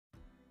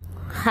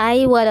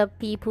Hi, what up,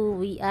 people?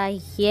 We are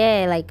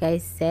here, like I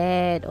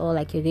said, or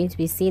like you're going to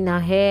be seeing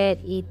ahead.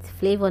 It's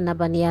Flavour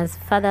Nabania's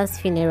father's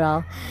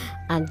funeral,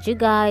 and you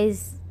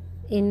guys,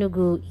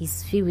 Enugu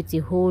is filled with a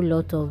whole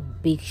lot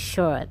of big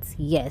shots.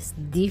 Yes,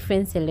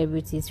 different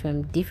celebrities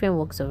from different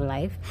walks of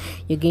life.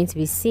 You're going to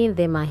be seeing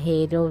them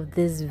ahead of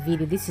this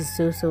video. This is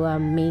so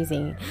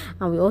amazing,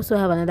 and we also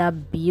have another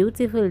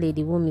beautiful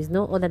lady whom is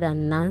no other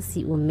than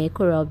Nancy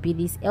Korra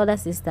Obidi's elder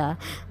sister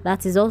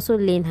that is also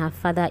laying her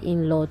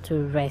father-in-law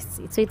to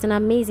rest. So it's an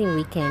amazing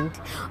weekend.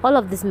 All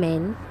of these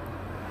men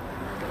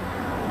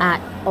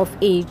are of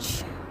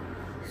age,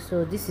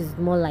 so this is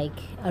more like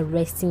a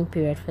resting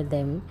period for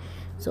them.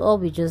 So all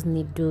we just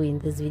need to do in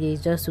this video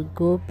is just to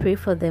go pray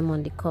for them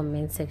on the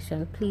comment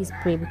section. Please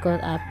pray, because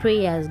our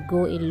prayers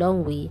go a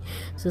long way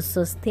to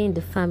sustain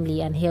the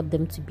family and help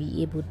them to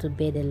be able to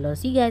bear the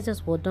loss. You guys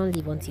just don't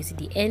leave until you see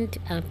the end,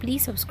 and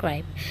please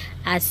subscribe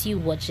as you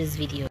watch this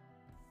video.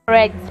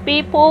 Correct,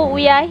 people,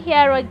 we are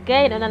here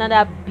again on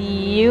another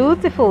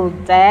beautiful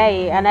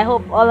day, and I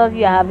hope all of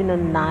you are having a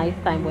nice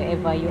time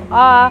wherever you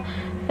are.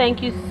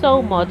 Thank you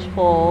so much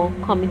for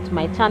coming to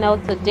my channel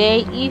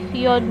today. If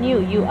you're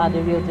new, you are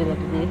the real deal of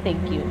the day.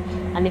 Thank you.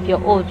 And if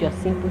you're old, you're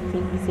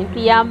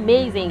simply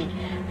amazing.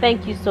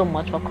 Thank you so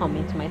much for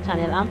coming to my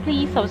channel, and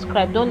please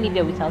subscribe. Don't leave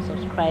here without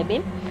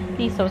subscribing.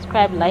 Please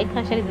subscribe, like,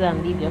 and share it,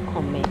 and leave your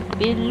comment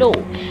below.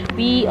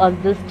 We on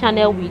this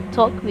channel, we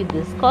talk, we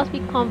discuss,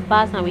 we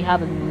converse, and we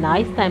have a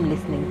nice time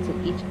listening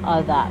to each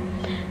other.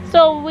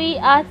 So we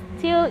are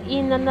still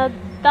in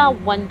another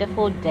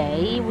wonderful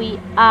day. We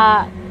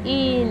are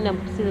in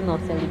a season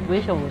of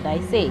celebration, would I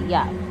say?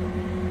 Yeah,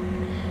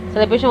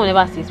 celebration will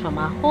never cease from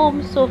our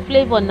home. So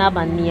Flavour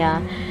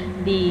Nabania,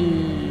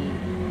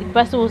 the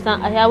person who sang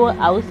Ayawa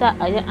Ausa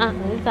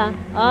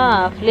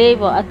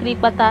Flavour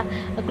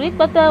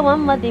Akripata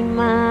one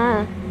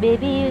madima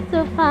baby you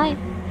so fine.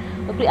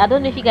 Okay, I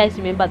don't know if you guys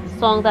remember the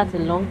song. That's a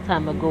long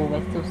time ago.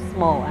 We're still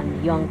small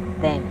and young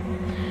then.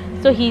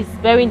 So he's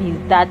burying his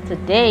dad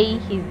today.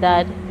 His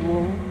dad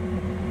who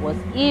was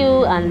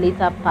ill and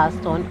later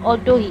passed on.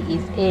 Although he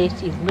is aged,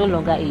 he's no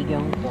longer a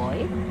young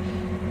boy.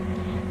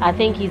 I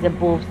think he's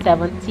above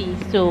 70.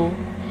 So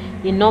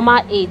the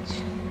normal age,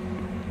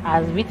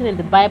 as written in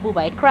the Bible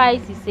by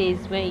Christ, he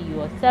says when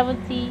you are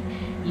 70,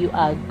 you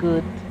are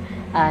good.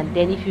 And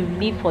then if you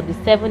live for the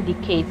 7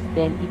 decades,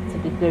 then it's to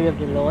the glory of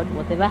the Lord.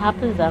 Whatever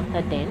happens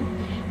after then,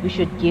 we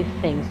should give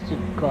thanks to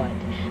God.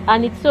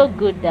 And it's so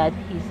good that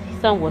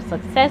his son was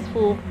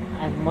successful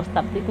and must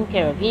have taken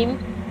care of him.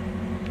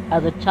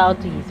 As a child,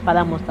 to his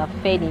father must have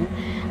fed him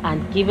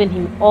and given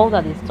him all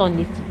that his son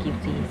needs to give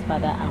to his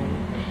father. And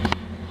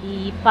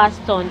he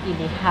passed on in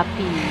a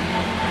happy,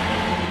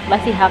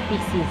 let's say, happy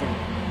season.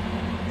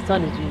 His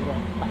son is doing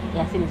well, but he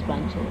has seen his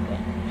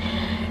grandchildren.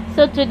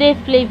 So today,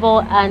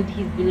 Flavour and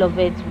his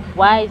beloved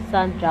wife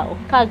Sandra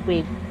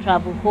Okagwe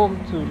travel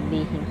home to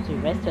lay him to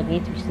rest. We're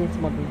going to be seeing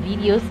some of the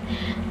videos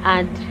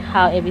and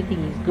how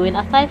everything is going.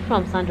 Aside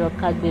from Sandra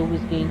Okagwe, who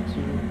is going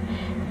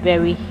to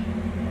bury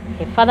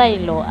her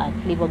father-in-law,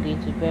 and Flavour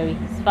going to bury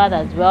his father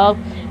as well,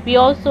 we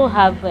also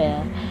have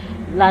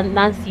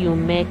Nancy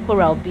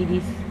Korra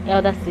Obidi's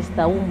elder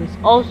sister, who is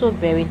also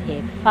burying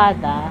her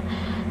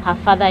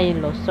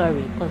father-in-law,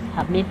 sorry, because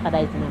her main father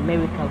is in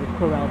America with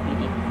Korra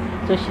Obidi.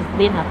 So she's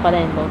laying her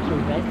father-in-law to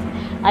rest,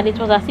 and it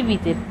was as if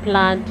it's a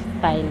planned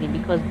styling,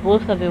 because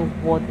both of them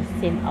wore the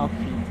same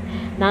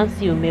outfit.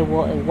 Nancy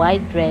wore a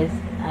white dress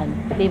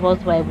and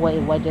Flavour's wife wore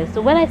a white dress.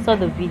 So when I saw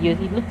the videos,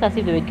 it looked as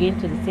if they were going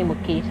to the same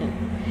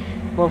occasion,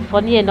 but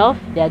funny enough,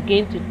 they are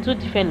going to 2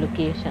 different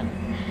locations.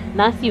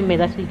 Nancy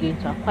is actually going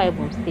to Akwa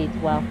Ibom State,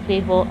 while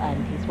Flavour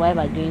and his wife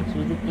are going to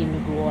visit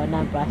Enugu or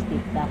Anambra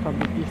State, that from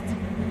the east.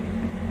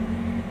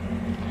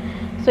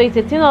 So it's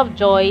a thing of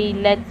joy.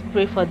 Let's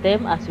pray for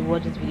them as you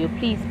watch this video.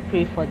 Please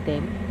pray for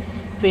them,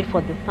 pray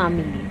for the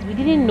families. We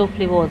didn't know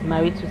Flavour was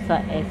married to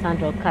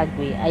Sandra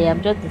Okagwe. I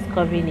am just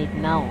discovering it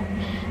now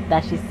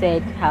that she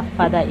said her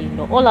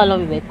father-in-law. All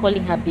along we were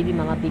calling her baby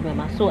mama, baby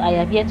mama. So I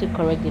am here to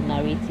correct the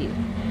narrative.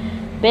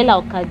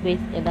 Bella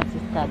Okagwe's elder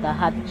sister that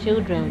had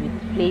children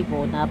with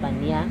Flavour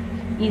Nabania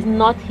is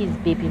not his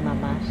baby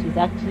mama. She's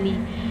actually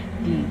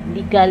the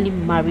legally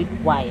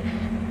married wife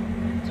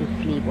to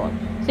Flavour.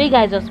 So you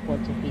guys just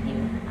watch the video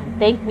and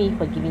thank me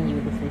for giving you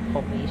this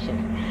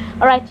information.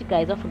 Alright, you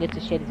guys, don't forget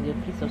to share this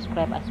video. Please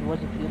subscribe as you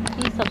watch the video.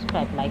 Please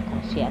subscribe, like,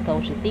 and share. Tell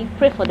what you think.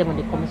 Pray for them on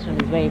the comment section.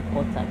 It's very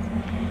important,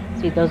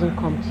 so it doesn't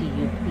come to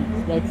you.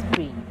 Please, let's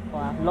pray for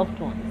our loved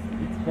ones.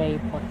 It's very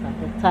important.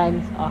 The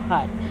times are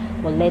hard,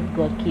 but let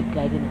God keep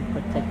guiding and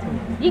protecting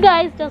us. You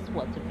guys just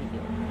watch the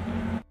video.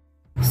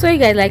 So you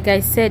guys, like I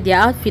said, their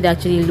outfit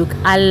actually look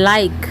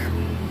alike.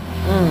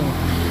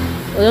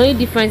 The only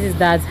difference is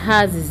that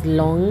hers is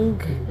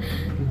long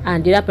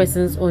and the other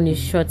person's own is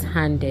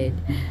short-handed,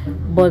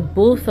 but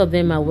both of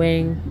them are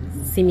wearing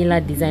similar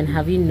design.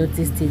 Have you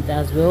noticed it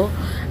as well?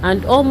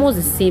 And almost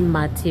the same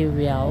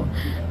material,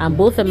 and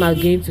both of them are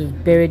going to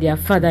bury their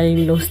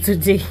father-in-laws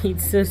today.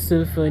 It's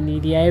so funny,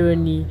 the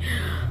irony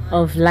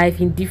of life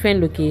in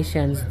different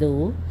locations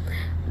though.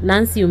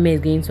 Nancy Ume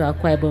is going to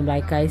Akwa Ibom,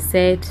 like I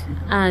said,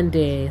 and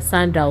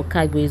Sandra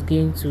Okagwe is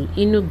going to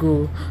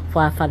Enugu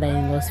for her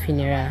father-in-law's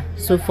funeral.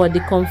 So for the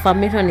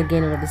confirmation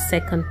again for the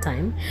second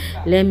time,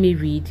 let me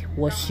read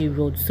what she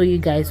wrote so you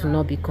guys will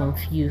not be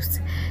confused.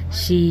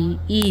 She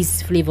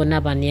is Flavour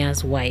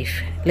Nabania's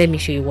wife. Let me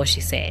show you what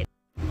she said.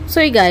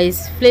 So you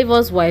guys,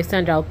 Flavour's wife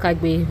Sandra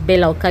Okagwe,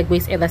 Bella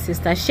Okagwe's elder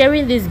sister,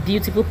 sharing these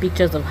beautiful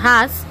pictures of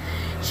hers.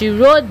 She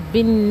wrote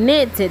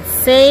beneath it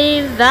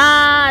saying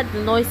that the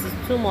noise is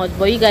too much,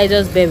 but you guys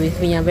just bear with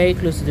me, I'm very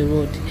close to the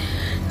road.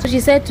 So she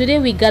said, today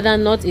we gather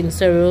not in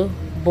sorrow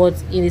but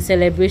in the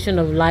celebration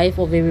of life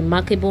of a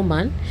remarkable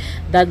man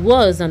that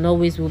was and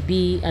always will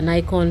be an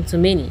icon to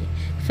many.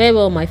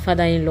 Farewell my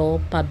father-in-law,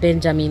 Pa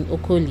Benjamin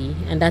Okoli,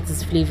 and that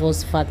is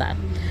Flavour's father.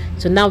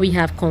 So now we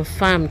have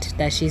confirmed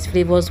that she's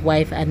Flavour's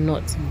wife and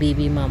not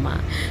baby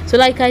mama. So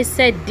like I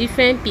said,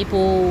 different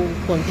people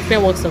from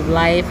different walks of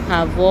life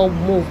have all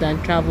moved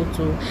and traveled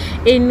to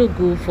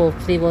Enugu for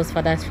Flavour's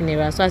father's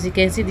funeral. So as you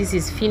can see, this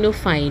is Fino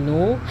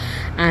Fino,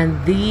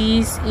 and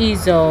this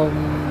is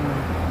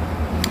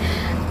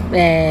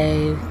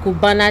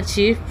Cubana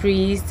chief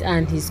priest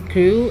and his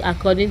crew,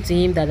 according to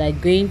him, that are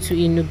going to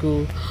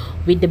Enugu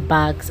with the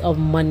bags of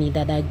money,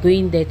 that are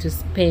going there to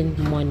spend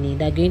money.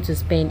 They're going to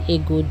spend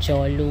ego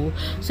jolo.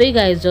 So you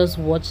guys just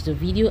watch the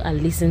video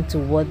and listen to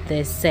what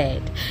they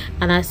said.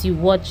 And as you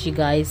watch, you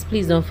guys,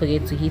 please don't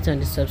forget to hit on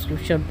the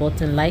subscription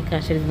button, like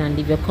and share it, and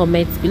leave your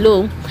comments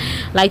below.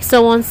 Like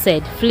someone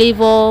said,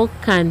 Flavour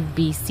can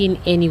be seen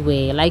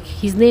anywhere. Like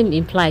his name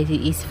implies, it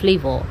is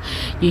Flavour.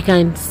 You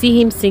can see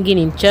him singing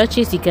in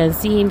churches, you can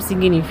see him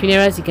singing in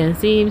funerals, you can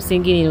see him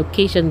singing in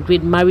occasions,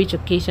 great marriage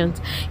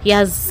occasions. He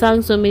has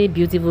sung so many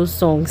beautiful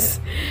songs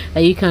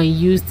that you can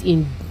use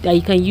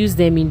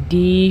them in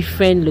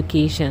different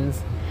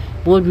locations,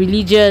 both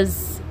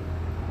religious,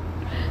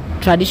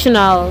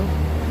 traditional,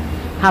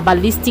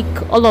 herbalistic,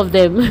 all of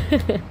them,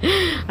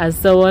 as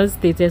someone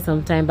stated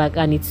some time back,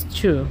 and it's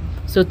true.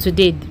 So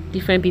today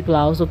different people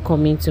are also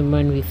coming to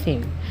mourn with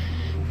him.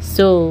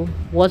 So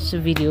watch the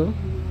video,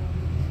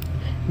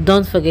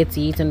 don't forget to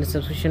hit on the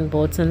subscription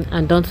button,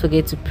 and don't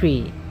forget to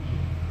pray.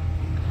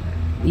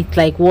 It's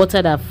like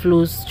water that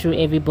flows through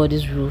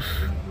everybody's roof.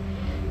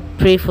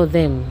 Pray for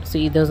them so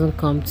it doesn't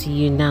come to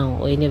you now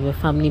or any of your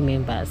family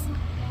members.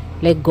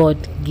 Let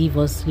God give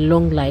us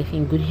long life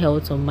in good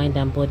health of mind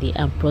and body,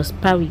 and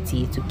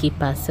prosperity to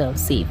keep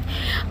ourselves safe.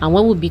 And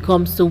when we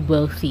become so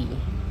wealthy,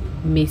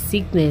 may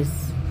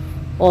sickness,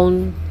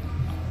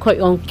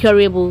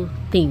 uncurable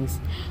things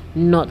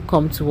not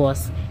come to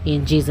us.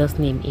 In Jesus'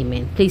 name,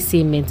 amen. Please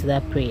say amen to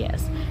that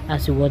prayers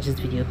as you watch this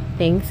video.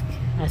 Thanks.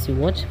 As you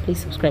watch, please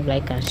subscribe,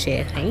 like and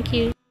share. Thank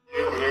you.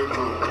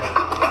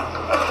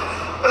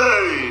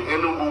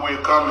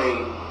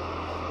 Coming,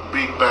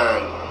 Big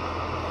Bang,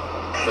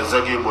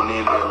 Ezegi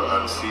Bonilio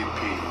and CP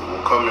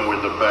will come in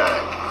with the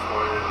bag.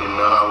 You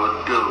know how it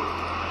do.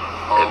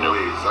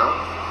 Always, huh?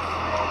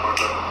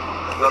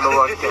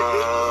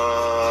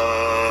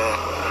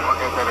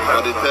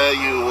 I tell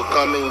you, we're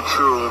coming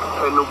through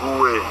Enugu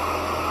way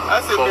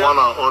for one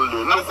and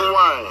only. Look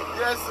why.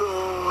 Yes, sir.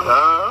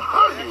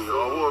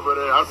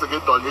 I have to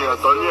get Tonya,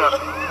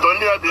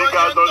 they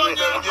got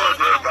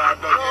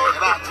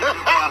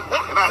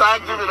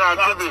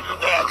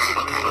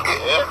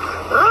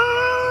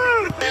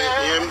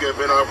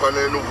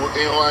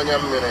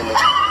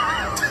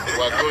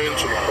we're going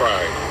to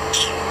cry.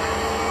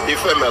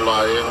 If I'm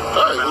alive,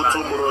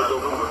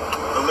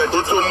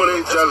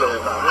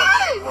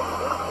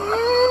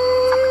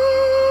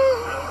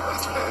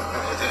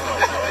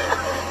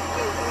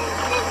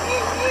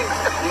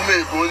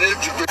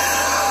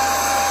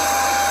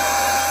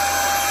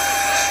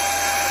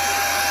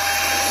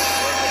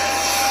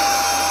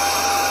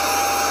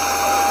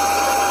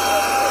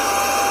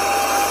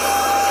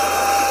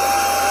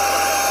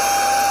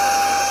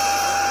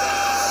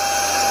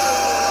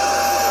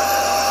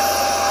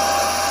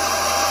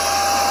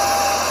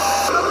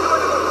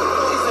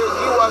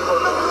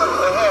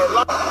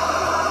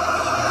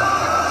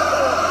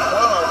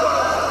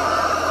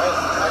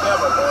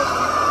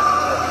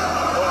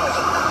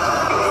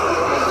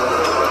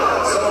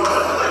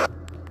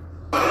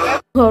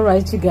 all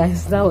right, you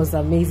guys, that was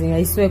amazing.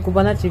 I swear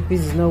Cubana chief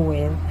priest is not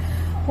well.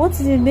 What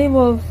in the name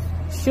of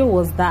show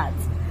was that?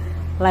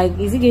 Like,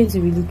 is he going to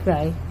really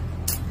cry?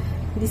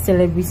 These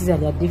celebrities are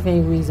their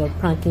different ways of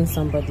pranking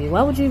somebody.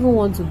 Why would you even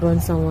want to burn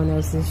someone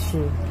else's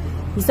shoe?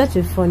 He's such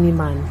a funny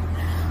man.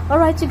 All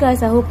right, you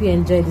guys, I hope you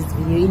enjoyed this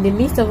video. In the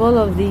midst of all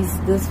of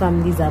those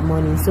families are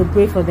mourning, so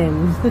pray for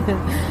them.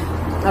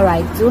 All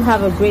right, do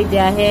have a great day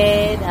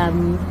ahead.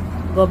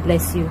 God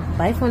bless you.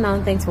 Bye for now.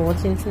 Thanks for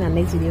watching. See you in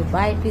the next video.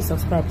 Bye. Please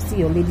subscribe. See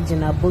your lady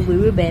Jenna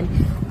Bogwe Ruben.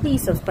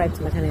 Please subscribe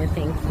to my channel.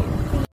 Thank you.